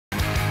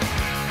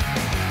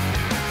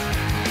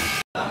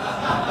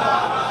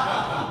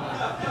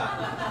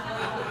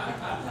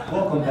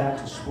Welcome back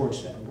to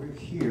Sports Center. We're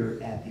here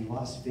at the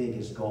Las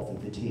Vegas Golf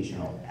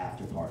Invitational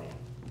after party.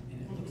 And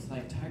it looks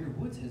like Tiger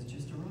Woods has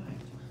just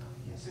arrived.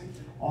 Yes.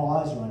 All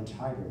eyes are on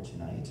Tiger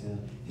tonight.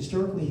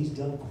 Historically, he's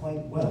done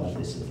quite well at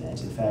this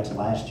event. In fact,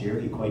 last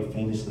year, he quite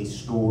famously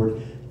scored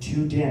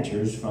 2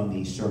 danters from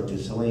the Cirque du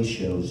Soleil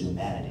show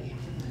Humanity.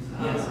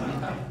 Yes,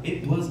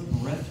 it was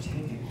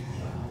breathtaking.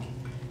 Yeah.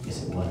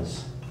 Yes, it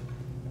was.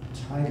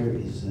 Tiger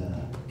is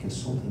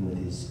consulting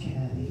with his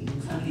caddy.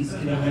 Looks like he's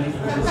getting ready for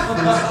his first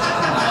shot.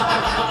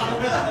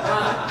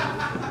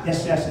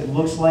 Yes, it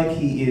looks like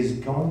he is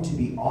going to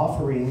be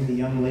offering the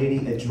young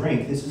lady a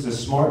drink. This is a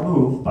smart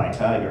move by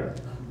Tiger.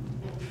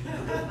 Tiger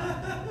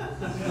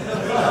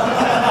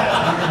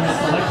has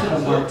selected a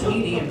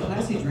martini, a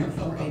classy drink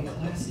for a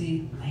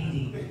classy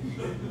lady.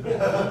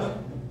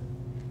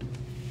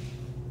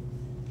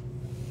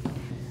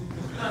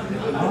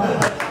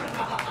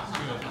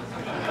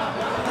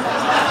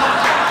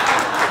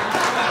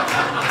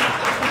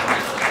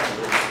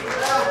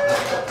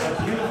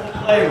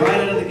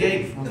 Right out of the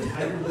gate from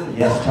Tiger Woods.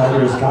 Yes,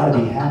 Tiger's got to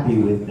be happy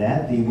with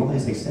that. The woman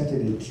has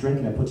accepted his drink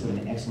and it puts him in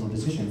an excellent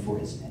position for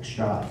his next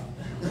shot.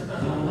 Well,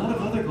 a lot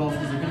of other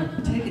golfers are going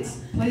to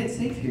play it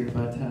safe here,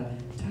 but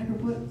Tiger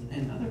Woods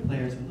and other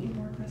players are a little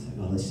more aggressive.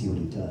 Well, let's see what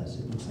he does.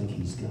 It looks like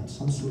he's got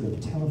some sort of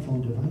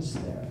telephone device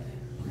there.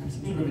 Perhaps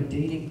some sort of a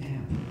dating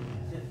app.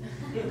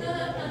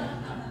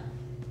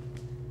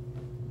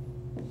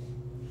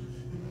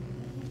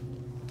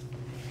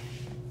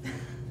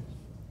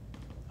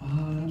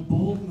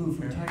 Bold move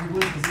from Tiger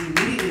Woods because he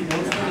immediately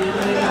goes for the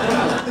eliminating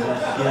double.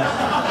 Yes.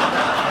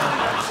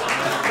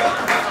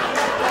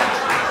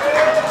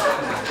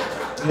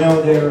 You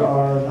know, there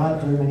are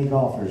not very many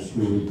golfers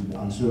who,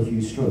 on so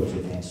few strokes,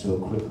 advance so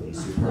quickly.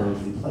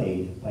 Superbly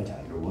played by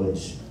Tiger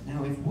Woods.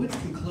 Now, if Woods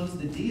can close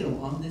the deal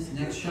on this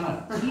next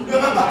shot,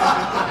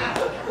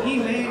 he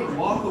may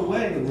walk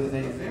away with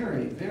a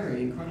very,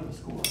 very incredible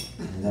score.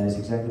 And that is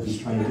exactly what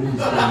he's trying to do. He's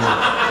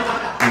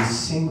getting a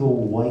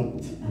single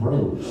white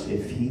rose.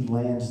 If he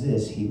lands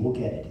this, he will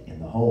get it in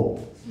the hole.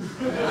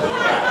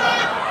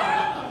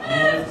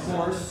 And of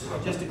course,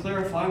 just to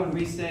clarify, when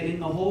we say in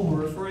the hole,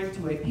 we're referring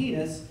to a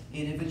penis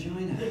in a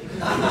vagina.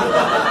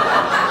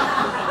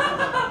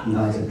 He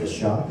lines up the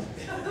shot.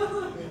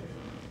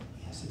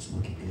 Yes, it's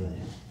looking good.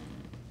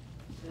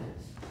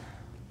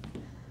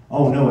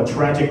 Oh no, a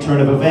tragic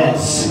turn of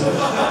events. It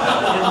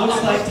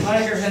looks like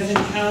Tiger has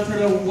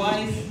encountered a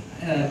wife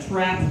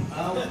trap.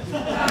 This is going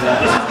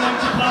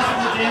to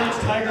possibly damage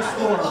Tiger's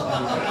score.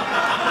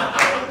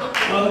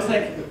 Well, it looks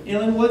like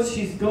Elin Woods,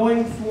 she's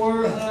going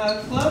for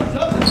club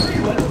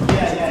 3 Woods.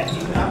 Yeah, he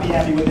cannot be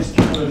happy with this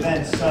turn of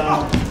events.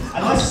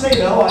 I must say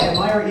though, I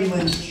admire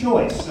Elin's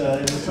choice.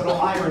 The subtle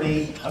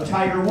irony of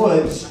Tiger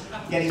Woods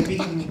getting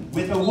beaten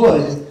with a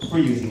wood for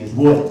using his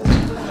wood.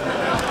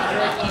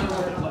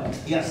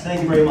 Yes,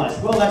 thank you very much.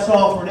 Well, that's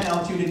all for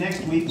now. Tune in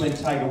next week when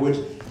Tiger Woods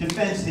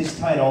defends his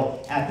title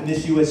at the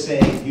Miss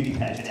USA Beauty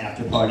Pageant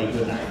after party.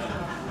 Good night.